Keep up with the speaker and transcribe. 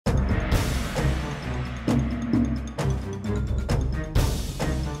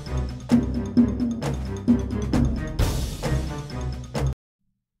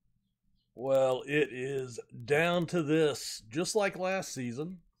down to this, just like last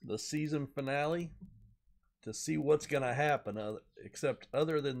season, the season finale, to see what's going to happen. Except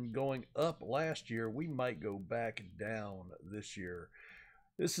other than going up last year, we might go back down this year.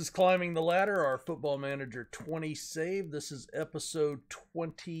 This is Climbing the Ladder, our Football Manager 20 save. This is episode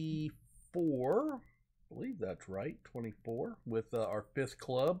 24. I believe that's right, 24, with our fifth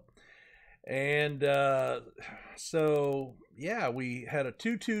club. And so, yeah, we had a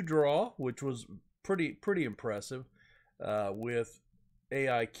 2-2 draw, which was pretty impressive with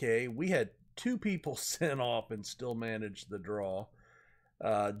AIK. We had two people sent off and still managed the draw.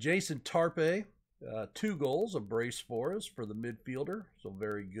 Jason Tarpe, 2 goals, a brace for us for the midfielder, so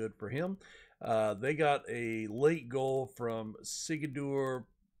very good for him. They got a late goal from Sigurdur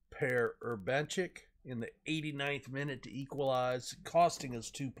Per Urbanchik in the 89th minute to equalize, costing us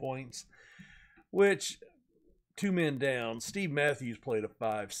 2 points, which, 2 men down. Steve Matthews played a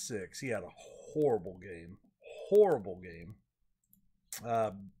 5-6. He had a horrible game.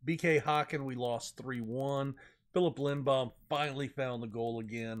 BK Haken, we lost 3-1. Philip Lindbaum finally found the goal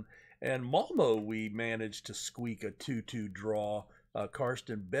again. And Malmo, we managed to squeak a 2-2 draw.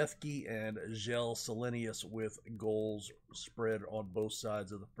 Karsten Bethke and Gel Selenius with goals spread on both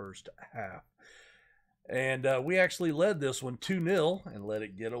sides of the first half. And we actually led this one 2-0 and let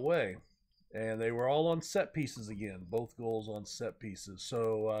it get away. And they were all on set pieces again. Both goals on set pieces.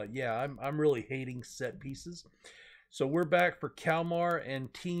 So, yeah, I'm really hating set pieces. So we're back for Kalmar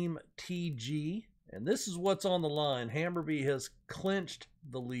and Team TG. And this is what's on the line. Hammarby has clinched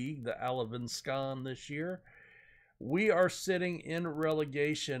the league, the Allsvenskan, this year. We are sitting in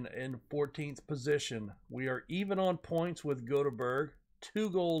relegation in 14th position. We are even on points with Göteborg.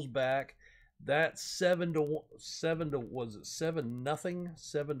 2 goals back. That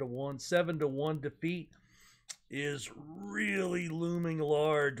 7-1 defeat is really looming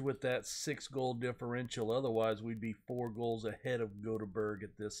large with that 6-goal differential. Otherwise, we'd be 4 goals ahead of Göteborg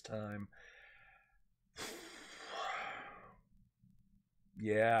at this time.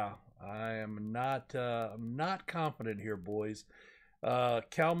 Yeah, I am not confident here, boys.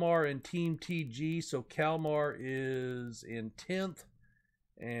 Kalmar and Team TG. So Kalmar is in 10th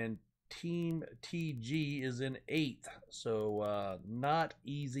and Team TG is in 8th. So not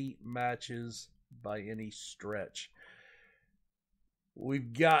easy matches by any stretch.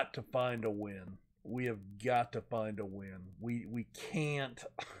 We've got to find a win. We have got to find a win. We can't.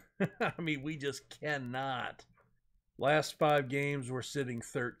 I mean, we just cannot. Last 5 games, we're sitting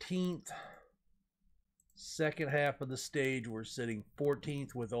 13th. Second half of the stage, we're sitting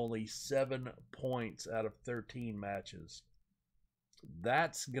 14th with only 7 points out of 13 matches.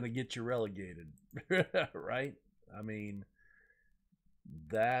 That's going to get you relegated, right? I mean,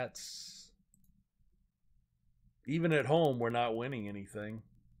 that's... Even at home, we're not winning anything.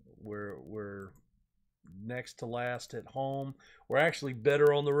 We're next to last at home. We're actually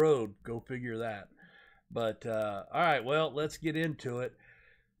better on the road. Go figure that. But, all right, well, let's get into it.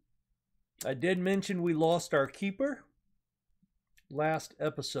 I did mention we lost our keeper last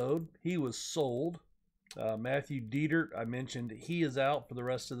episode. He was sold. Matthew Dietert, I mentioned he is out for the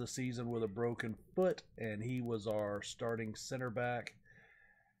rest of the season with a broken foot, and he was our starting center back.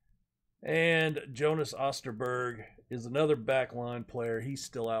 And Jonas Osterberg is another backline player. He's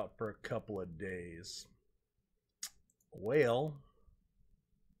still out for a couple of days. Well,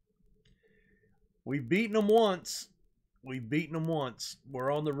 we've beaten them once.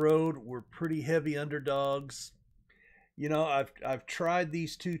 We're on the road. We're pretty heavy underdogs. You know, I've tried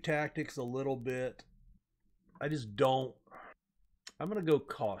these 2 tactics a little bit. I just don't. I'm going to go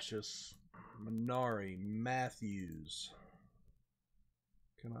cautious. Minari, Matthews.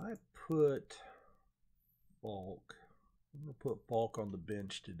 Can I put Falk? I'm going to put Falk on the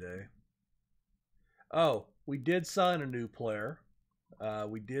bench today. Oh, we did sign a new player.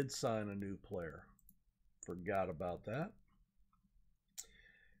 Forgot about that.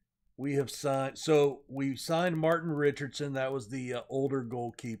 We signed Martin Richardson. That was the older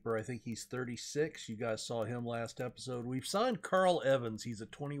goalkeeper. I think he's 36. You guys saw him last episode. We've signed Carl Evans. He's a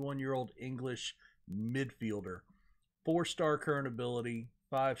 21-year-old English midfielder. 4-star current ability,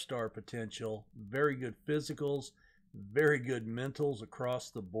 5-star potential, very good physicals, very good mentals across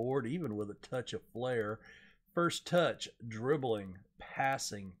the board, even with a touch of flair. First touch, dribbling,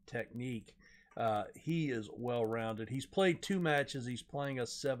 passing, technique. He is well-rounded. He's played 2 matches. He's playing a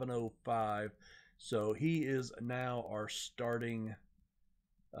 705. So he is now our starting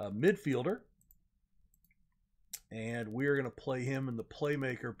midfielder. And we're going to play him in the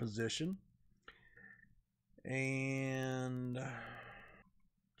playmaker position. And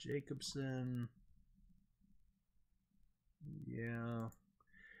Jacobson. Yeah.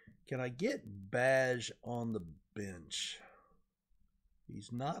 Can I get Badge on the bench?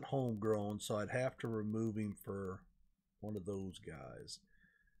 He's not homegrown, so I'd have to remove him for one of those guys.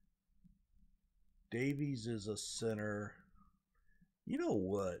 Davies is a center. You know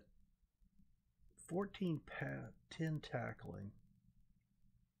what? 10 tackling.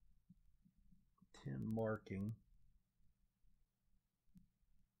 10 marking.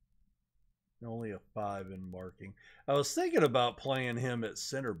 Only a 5 in marking. I was thinking about playing him at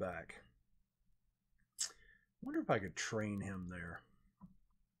center back. Wonder if I could train him there.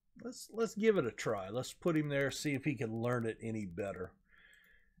 Let's give it a try. Let's put him there, see if he can learn it any better.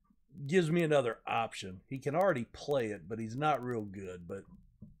 Gives me another option. He can already play it, but he's not real good. But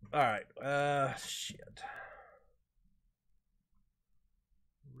all right, shit.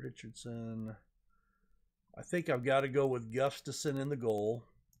 Richardson. I think I've got to go with Gustafson in the goal.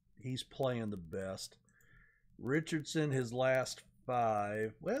 He's playing the best. Richardson, his last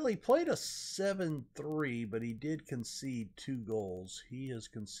 5. Well, he played a 7-3, but he did concede 2 goals. He has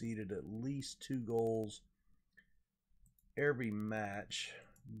conceded at least 2 goals every match.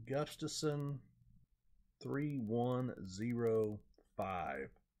 Gustafson, 3-1-0-5.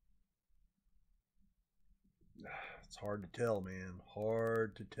 It's hard to tell, man.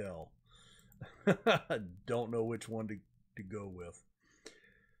 Hard to tell. I don't know which one to go with.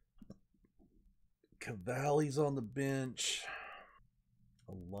 Cavalli's on the bench.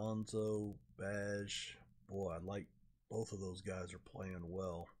 Alonso, Badge. Boy, I like both of those guys are playing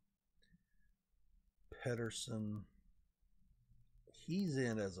well. Pedersen. He's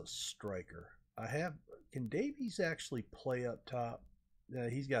in as a striker. Can Davies actually play up top? Yeah,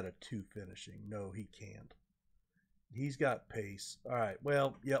 he's got a 2 finishing. No, he can't. He's got pace. All right,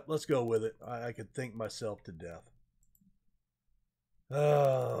 well, yep, let's go with it. I could think myself to death.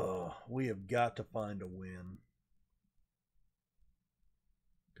 Oh, we have got to find a win.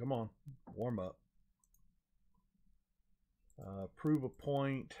 Come on, warm up. Prove a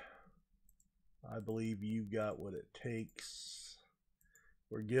point. I believe you've got what it takes.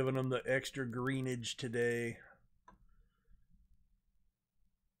 We're giving them the extra greenage today.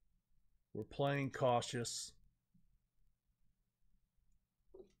 We're playing cautious.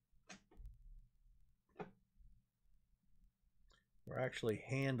 We're actually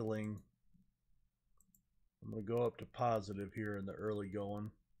handling. I'm going to go up to positive here in the early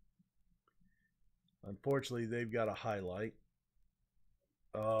going. Unfortunately, they've got a highlight.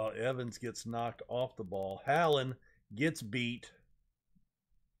 Evans gets knocked off the ball. Hallen gets beat.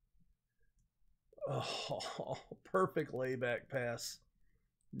 Oh, perfect layback pass.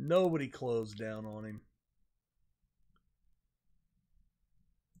 Nobody closed down on him.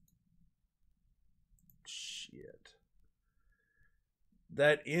 Shit.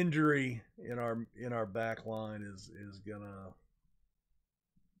 That injury in our back line is gonna,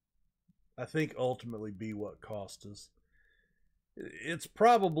 I think, ultimately be what cost us. It's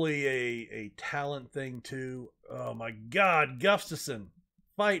probably a talent thing too. Oh my God, Gustafson,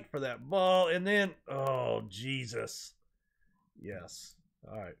 fight for that ball, and then oh Jesus, yes.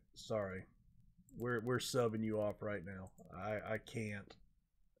 All right, sorry, we're subbing you off right now. I can't.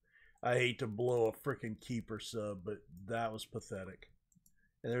 I hate to blow a freaking keeper sub, but that was pathetic.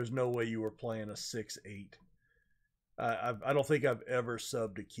 And there's no way you were playing a 6-8. I don't think I've ever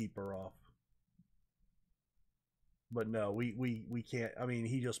subbed a keeper off. But no, we can't. I mean,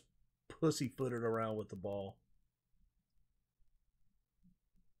 he just pussyfooted around with the ball.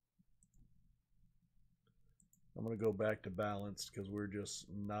 I'm going to go back to balanced because we're just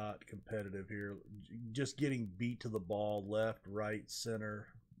not competitive here. Just getting beat to the ball, left, right, center,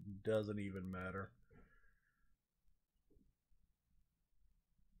 doesn't even matter.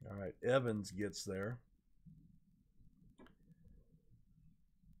 All right, Evans gets there.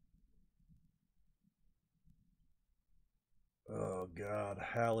 Oh, God.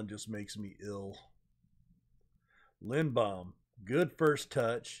 Hallen just makes me ill. Lindbaum, good first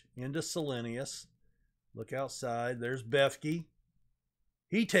touch into Selenius. Look outside. There's Bethke.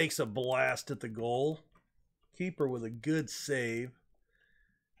 He takes a blast at the goal. Keeper with a good save.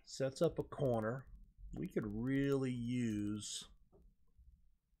 Sets up a corner. We could really use...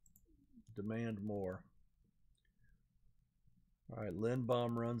 demand more. All right,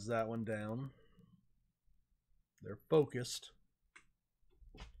 Lindbaum runs that one down. They're focused.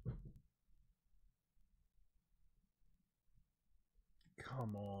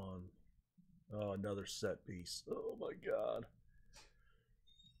 Come on. Oh, another set piece. Oh my God.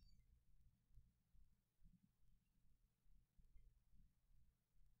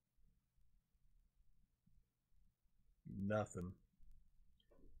 Nothing.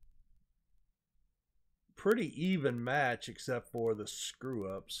 Pretty even match except for the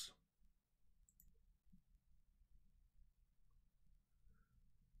screw-ups.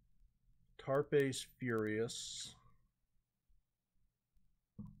 Tarpe's furious.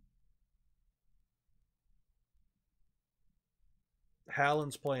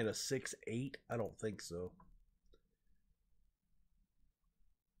 Hallen's playing a 6-8. I don't think so.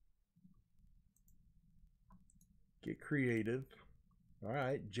 Get creative. All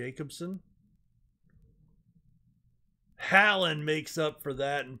right, Jacobson. Hallen makes up for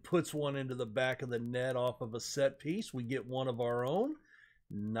that and puts one into the back of the net off of a set piece. We get one of our own.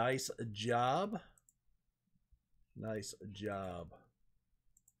 Nice job. Nice job.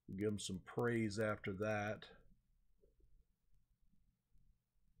 Give him some praise after that.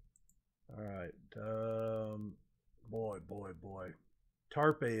 All right. Boy.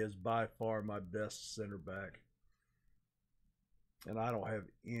 Tarpe is by far my best center back. And I don't have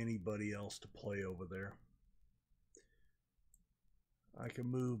anybody else to play over there. I can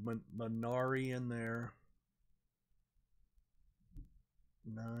move Minari in there.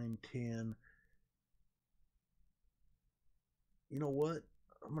 9, 10. You know what?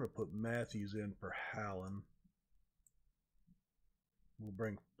 I'm going to put Matthews in for Hallen. We'll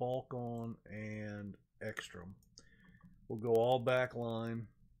bring Falk on and Ekstrom. We'll go all back line.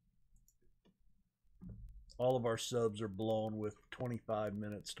 All of our subs are blown with 25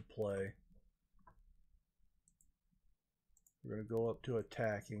 minutes to play. We're going to go up to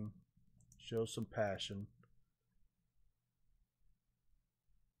attacking. Show some passion.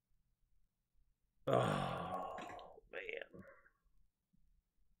 Oh, man.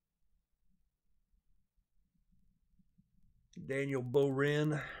 Daniel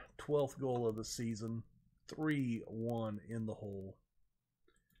Borin, 12th goal of the season. 3-1 in the hole.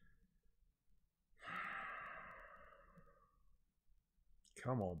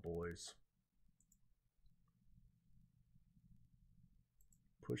 Come on, boys.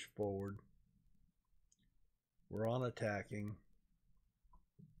 Push forward. We're on attacking.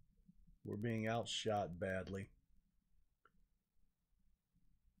 We're being outshot badly.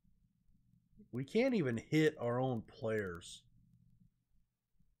 We can't even hit our own players.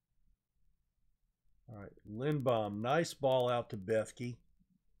 All right, Lindbaum, nice ball out to Bethke.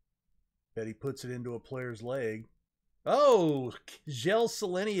 Bet he puts it into a player's leg. Oh, Gel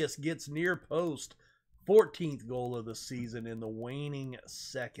Selenius gets near post. 14th goal of the season in the waning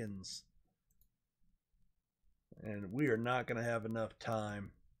seconds. And we are not going to have enough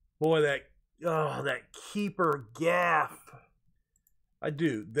time. Boy, that keeper gaff. I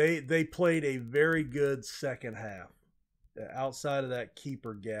do. They played a very good second half. Outside of that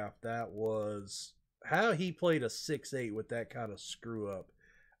keeper gaff, that was how he played a 6-8 with that kind of screw up.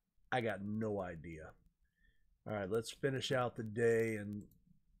 I got no idea. All right, let's finish out the day and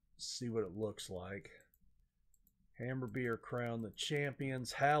see what it looks like. Hammarby are crowned the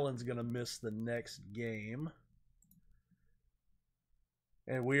champions. Hallen's going to miss the next game.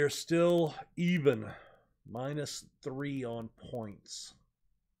 And we are still even. -3 on points.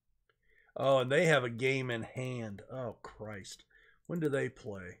 Oh, and they have a game in hand. Oh, Christ. When do they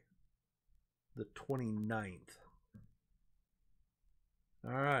play? The 29th.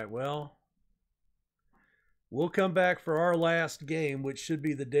 All right, well, we'll come back for our last game, which should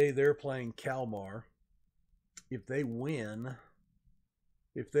be the day they're playing Kalmar. If they win,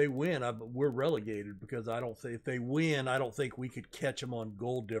 we're relegated because if they win, I don't think we could catch them on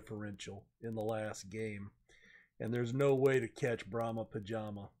goal differential in the last game. And there's no way to catch Brahma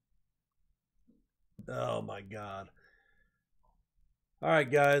Pajama. Oh, my God. All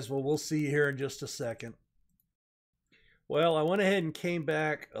right, guys. Well, we'll see you here in just a second. Well, I went ahead and came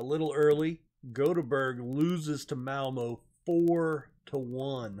back a little early. Göteborg loses to Malmo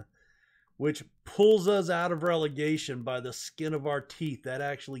 4-1, which pulls us out of relegation by the skin of our teeth. That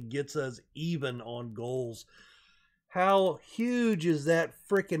actually gets us even on goals. How huge is that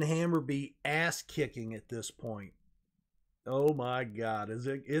frickin' Hammarby ass kicking at this point? Oh my God,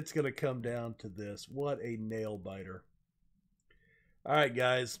 it's going to come down to this. What a nail biter. All right,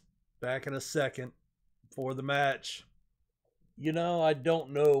 guys, back in a second for the match. You know, I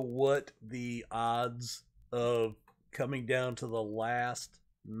don't know what the odds of coming down to the last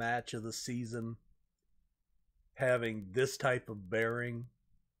match of the season having this type of bearing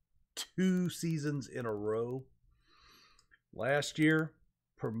 2 seasons in a row. Last year,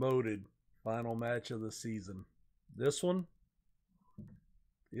 promoted, final match of the season. This one,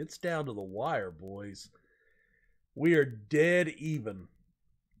 it's down to the wire, boys. We are dead even.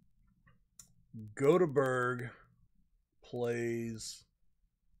 Göteborg plays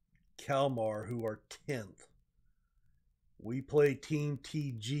Kalmar, who are 10th. We play Team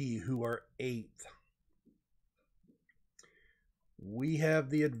TG, who are 8th. We have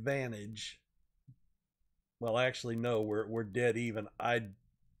the advantage. Well, actually, no, we're dead even. I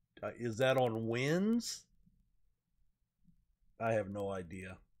Is that on wins? I have no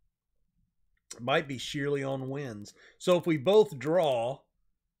idea. It might be sheerly on wins. So if we both draw,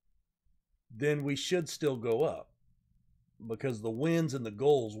 then we should still go up because the wins and the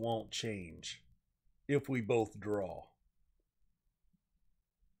goals won't change if we both draw.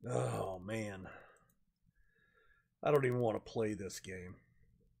 Oh, man. I don't even want to play this game.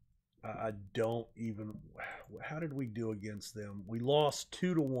 I don't even. How did we do against them? We lost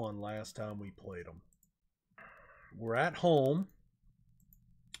 2-1 last time we played them. We're at home.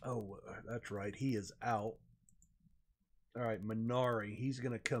 Oh, that's right. He is out. All right, Minari. He's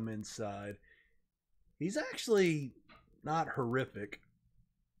going to come inside. He's actually not horrific.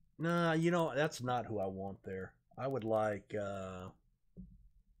 Nah, you know, that's not who I want there. I would like.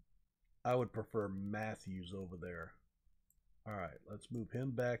 I would prefer Matthews over there. All right, let's move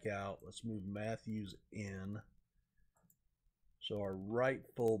him back out. Let's move Matthews in. So our right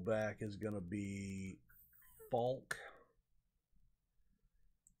fullback is going to be Falk.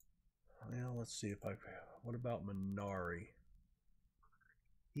 Well, let's see if I. What about Minari?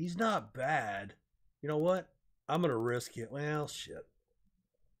 He's not bad. You know what? I'm going to risk it. Well, shit.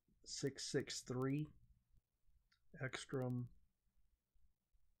 6'3". Ekstrom.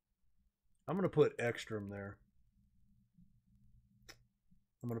 I'm going to put Ekstrom there.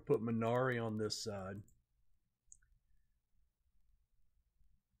 I'm going to put Minari on this side.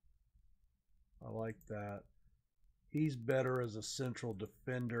 I like that. He's better as a central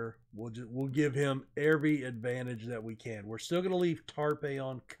defender. We'll give him every advantage that we can. We're still going to leave Tarpe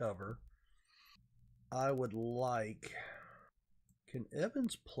on cover. I would like... Can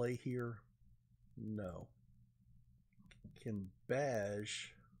Evans play here? No. Can Baj...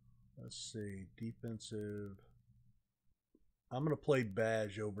 Let's see. Defensive... I'm going to play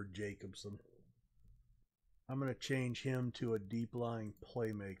Baj over Jacobson. I'm going to change him to a deep-lying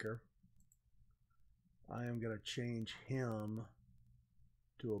playmaker. I am going to change him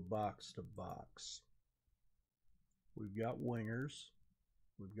to a box-to-box. We've got wingers.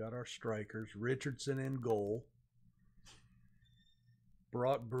 We've got our strikers. Richardson in goal.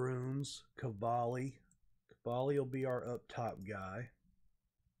 Brought Bruns. Cavalli. Cavalli will be our up-top guy.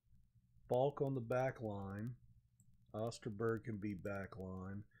 Falk on the back line. Osterberg can be back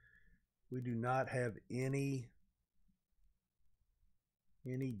line. We do not have any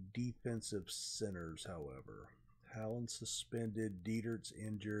defensive centers, however. Hallen suspended. Dietert's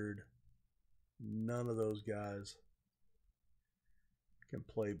injured. None of those guys can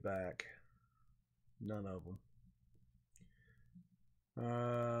play back. None of them.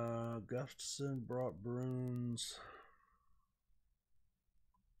 Gustafson brought Bruns.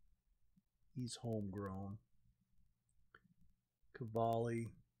 He's homegrown. Cavalli.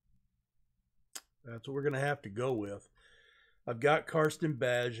 That's what we're going to have to go with. I've got Karsten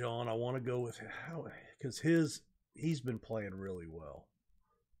Baj on. I want to go with how, because he's been playing really well.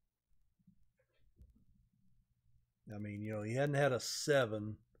 I mean, you know, he hadn't had a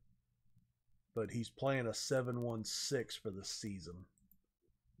 7, but he's playing a 7.16 for the season.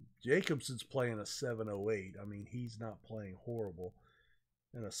 Jacobson's playing a 7.08. I mean, he's not playing horrible.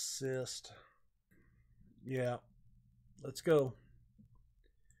 An assist. Yeah, let's go.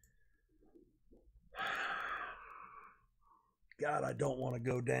 God, I don't want to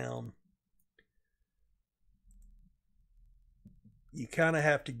go down. You kind of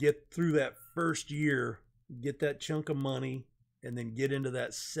have to get through that first year, get that chunk of money, and then get into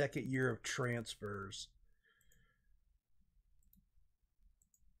that second year of transfers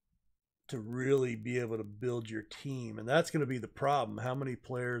to really be able to build your team. And that's going to be the problem. How many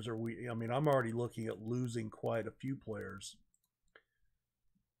players are we? I mean, I'm already looking at losing quite a few players.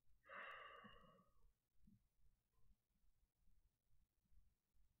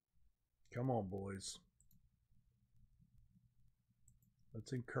 Come on, boys.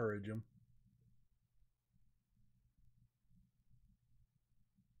 Let's encourage them.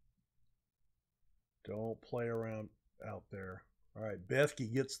 Don't play around out there. All right,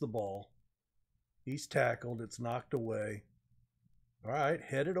 Bethke gets the ball. He's tackled. It's knocked away. All right,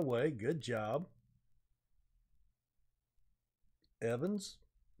 headed away. Good job. Evans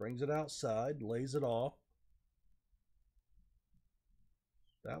brings it outside, lays it off.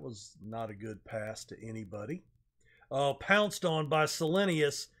 That was not a good pass to anybody. Oh, pounced on by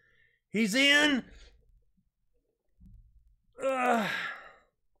Selenius. He's in.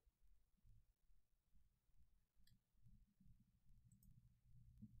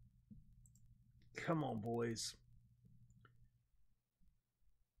 Come on, boys.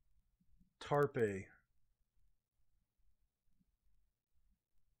 Tarpe.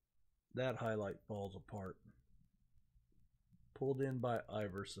 That highlight falls apart. pulled in by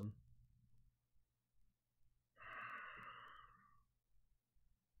Iverson.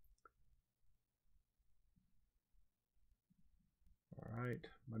 All right,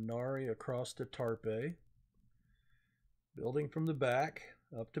 Minari across to Tarpe. Building from the back,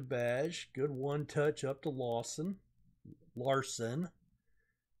 up to Badge. Good one touch up to Larson.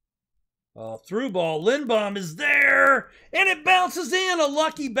 Through ball. Lindbaum is there, and it bounces in. A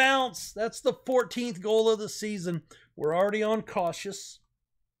lucky bounce. That's the 14th goal of the season. We're already on cautious.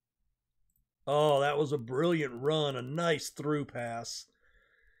 Oh, that was a brilliant run. A nice through pass.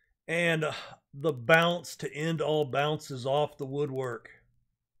 And the bounce to end all bounces off the woodwork.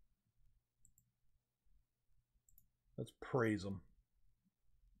 Let's praise them.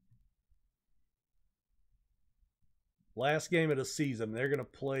 Last game of the season, they're going to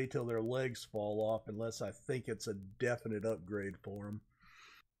play till their legs fall off unless I think it's a definite upgrade for them.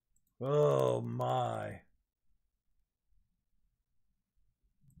 Oh, my.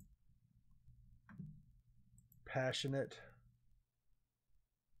 Passionate.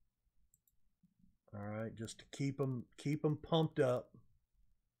 All right, just to keep them pumped up.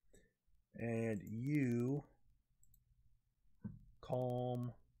 And you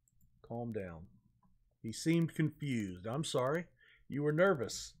calm down. He seemed confused. I'm sorry. You were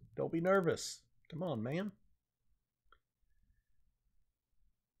nervous. Don't be nervous. Come on, man.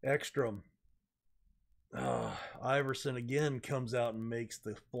 Ekstrom. Oh, Iverson again comes out and makes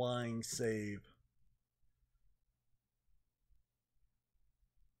the flying save.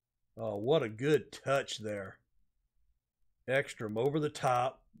 Oh, what a good touch there. Ekstrom over the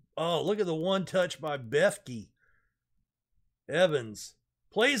top. Oh, look at the one touch by Bethke. Evans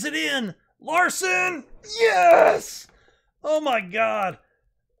plays it in. Larson! Yes! Oh my God.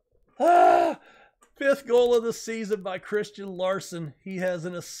 Fifth goal of the season by Christian Larson. He has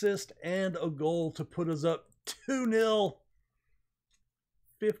an assist and a goal to put us up 2-0.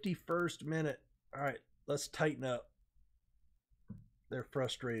 51st minute. All right, let's tighten up. They're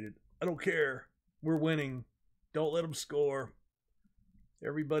frustrated. I don't care. We're winning. Don't let them score.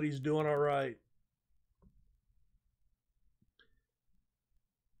 Everybody's doing all right.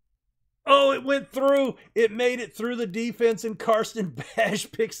 Oh, it went through. It made it through the defense, and Karsten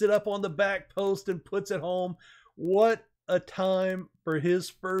Bash picks it up on the back post and puts it home. What a time for his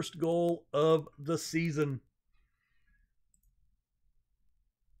first goal of the season.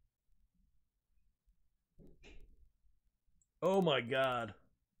 Oh, my God.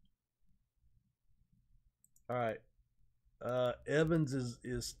 All right. Evans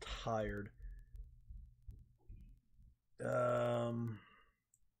is tired.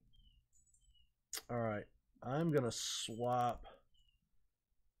 All right. I'm going to swap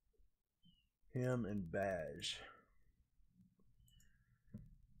him and Badge.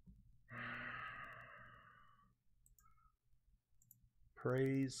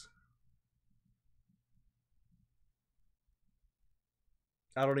 Praise.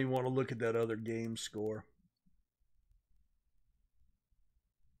 I don't even want to look at that other game score.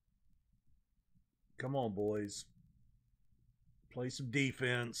 Come on, boys. Play some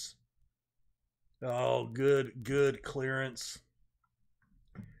defense. Oh, good clearance.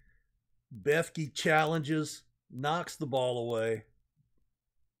 Bethke challenges, knocks the ball away.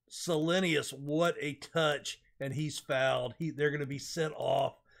 Selenius, what a touch, and he's fouled. They're going to be sent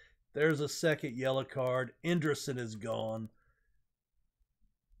off. There's a second yellow card. Inderson is gone.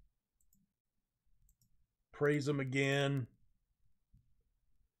 Praise him again.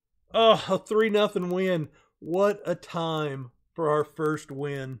 Oh, a 3-0 win. What a time for our first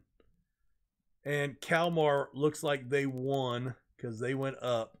win. And Kalmar looks like they won because they went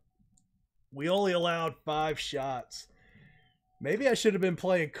up. We only allowed 5 shots. Maybe I should have been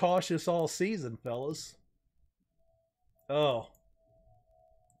playing cautious all season, fellas. Oh.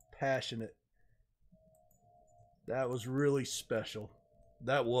 Passionate. That was really special.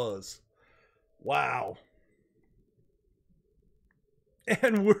 That was. Wow.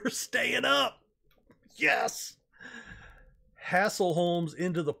 And we're staying up. Yes. Hasselholm's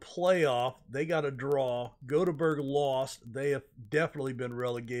into the playoff. They got a draw. Göteborg lost. They have definitely been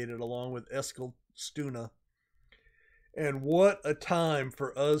relegated along with Eskilstuna. And what a time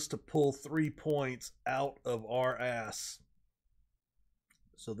for us to pull 3 points out of our ass.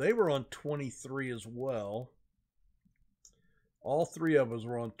 So they were on 23 as well. All 3 of us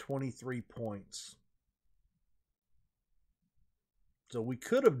were on 23 points. So we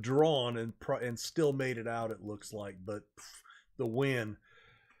could have drawn and still made it out, it looks like. But the win.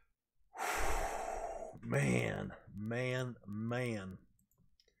 Man.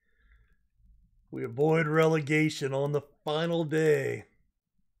 We avoid relegation on the final day.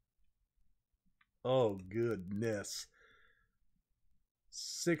 Oh, goodness.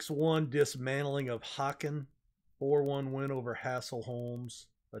 6-1 dismantling of Haken. 4-1 win over Hasselholmes.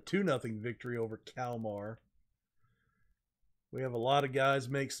 A 2-0 victory over Kalmar. We have a lot of guys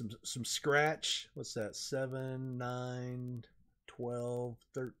make some scratch. What's that? 7, 9, 12,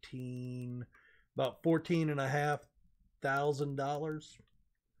 13. About $14,500.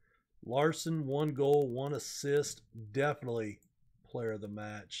 Larson, 1 goal, 1 assist. Definitely player of the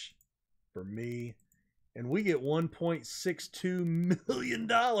match for me. And we get $1.62 million.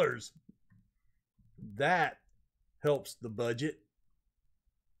 That helps the budget.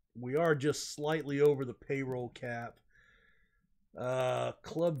 We are just slightly over the payroll cap.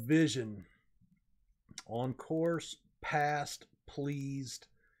 Club Vision. On course, passed, pleased.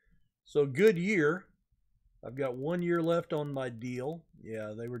 So good year. I've got 1 year left on my deal.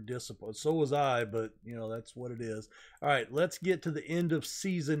 Yeah, they were disappointed. So was I, but, you know, that's what it is. All right, let's get to the end of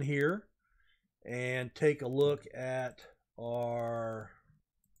season here and take a look at our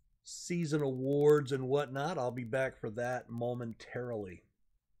season awards and whatnot. I'll be back for that momentarily.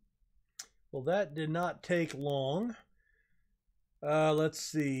 Well, that did not take long. Let's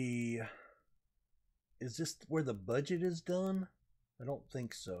see. Is this where the budget is done? I don't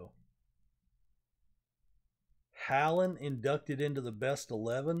think so. Hallen inducted into the best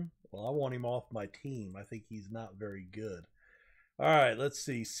 11. Well, I want him off my team. I think he's not very good. All right, let's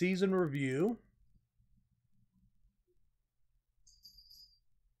see. Season review.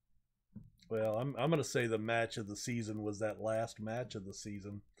 Well, I'm going to say the match of the season was that last match of the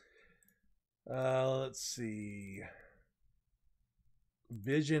season. Let's see.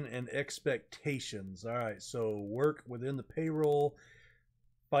 Vision and expectations. All right, so work within the payroll.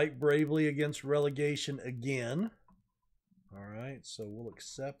 Fight bravely against relegation again. All right, so we'll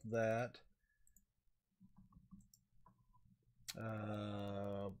accept that.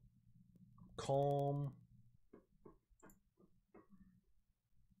 Calm.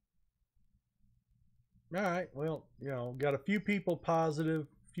 All right, well, you know, got a few people positive,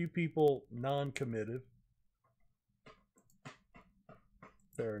 few people non-committed.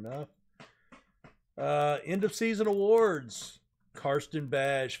 Fair enough. End of season awards. Karsten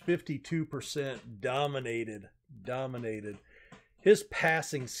Bash, 52%, dominated. His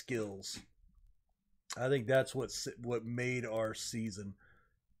passing skills. I think that's what made our season.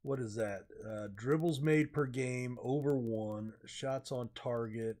 What is that? Dribbles made per game, over 1. Shots on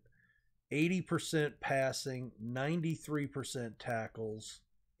target. 80% passing, 93% tackles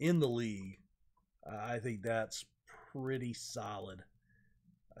in the league. I think that's pretty solid.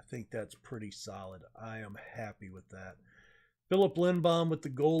 I am happy with that. Philip Lindbaum with the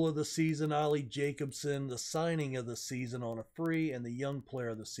goal of the season. Ollie Jacobson, the signing of the season on a free. And the young player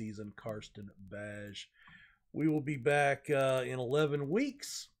of the season, Karsten Baj. We will be back in 11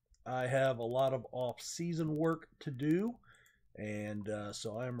 weeks. I have a lot of off-season work to do. And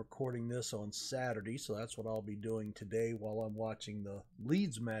so I am recording this on Saturday, so that's what I'll be doing today while I'm watching the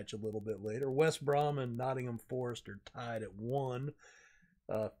Leeds match a little bit later. West Brom and Nottingham Forest are tied at 1,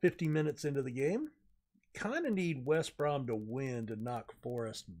 50 minutes into the game. Kind of need West Brom to win to knock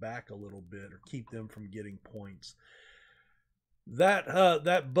Forest back a little bit or keep them from getting points.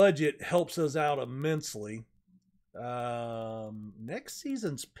 That budget helps us out immensely. Next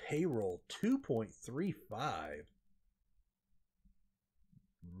season's payroll, 2.35.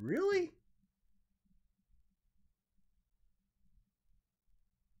 Really?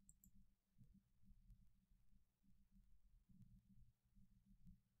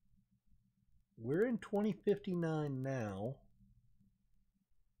 We're in 2059 now.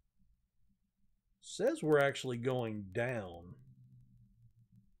 Says we're actually going down.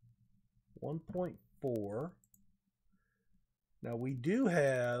 1.4. Now we do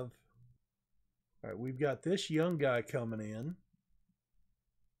have, all right, we've got this young guy coming in.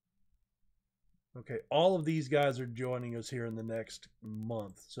 Okay, all of these guys are joining us here in the next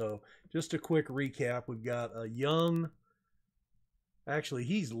month. So just a quick recap. We've got a young, actually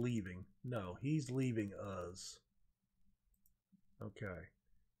he's leaving. No, he's leaving us. Okay,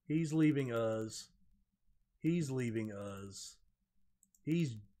 he's leaving us. He's leaving us.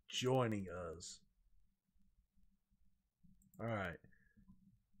 He's joining us. All right.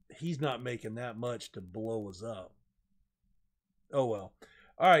 He's not making that much to blow us up. Oh, well.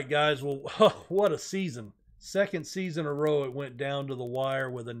 All right, guys. Well, what a season. Second season in a row, it went down to the wire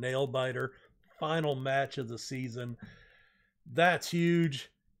with a nail-biter. Final match of the season. That's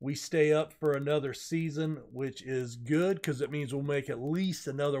huge. We stay up for another season, which is good because it means we'll make at least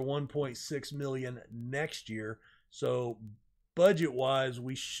another $1.6 million next year. So budget-wise,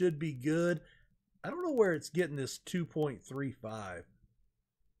 we should be good. I don't know where it's getting this 2.35.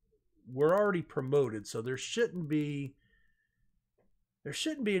 We're already promoted, so there shouldn't be there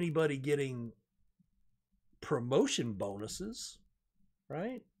shouldn't be anybody getting promotion bonuses,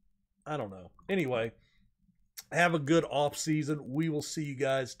 right? I don't know. Anyway, have a good off season. We will see you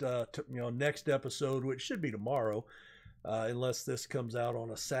guys, next episode, which should be tomorrow, unless this comes out on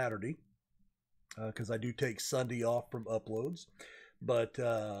a Saturday, because I do take Sunday off from uploads. But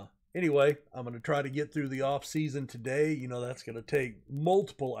anyway, I'm going to try to get through the off season today. That's going to take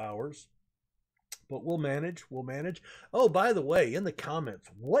multiple hours, but we'll manage. We'll manage. Oh, by the way, in the comments,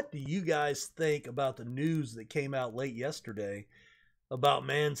 what do you guys think about the news that came out late yesterday about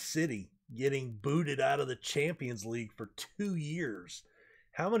Man City getting booted out of the Champions League for 2 years?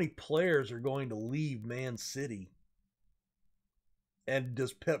 How many players are going to leave Man City? And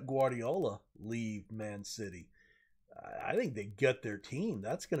does Pep Guardiola leave Man City? I think they gut their team.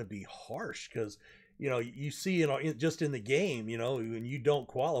 That's going to be harsh because, you see just in the game, when you don't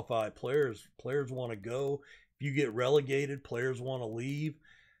qualify, players want to go. If you get relegated, players want to leave.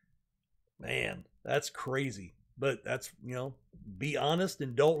 Man, that's crazy. But that's, be honest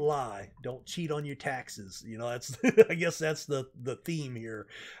and don't lie. Don't cheat on your taxes. That's I guess that's the theme here.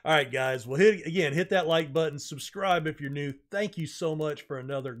 All right, guys. Well, hit that like button. Subscribe if you're new. Thank you so much for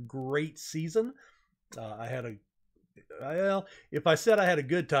another great season. If I said I had a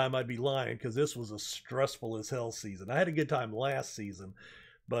good time, I'd be lying because this was a stressful as hell season. I had a good time last season,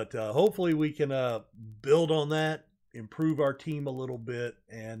 but hopefully we can build on that, improve our team a little bit,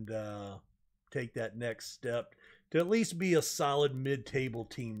 and take that next step to at least be a solid mid-table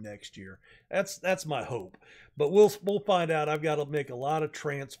team next year. That's my hope. But we'll find out. I've got to make a lot of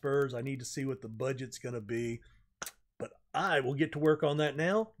transfers. I need to see what the budget's going to be. But I will get to work on that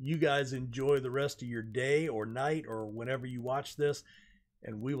now. You guys enjoy the rest of your day or night or whenever you watch this,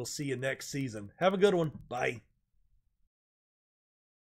 and we will see you next season. Have a good one. Bye.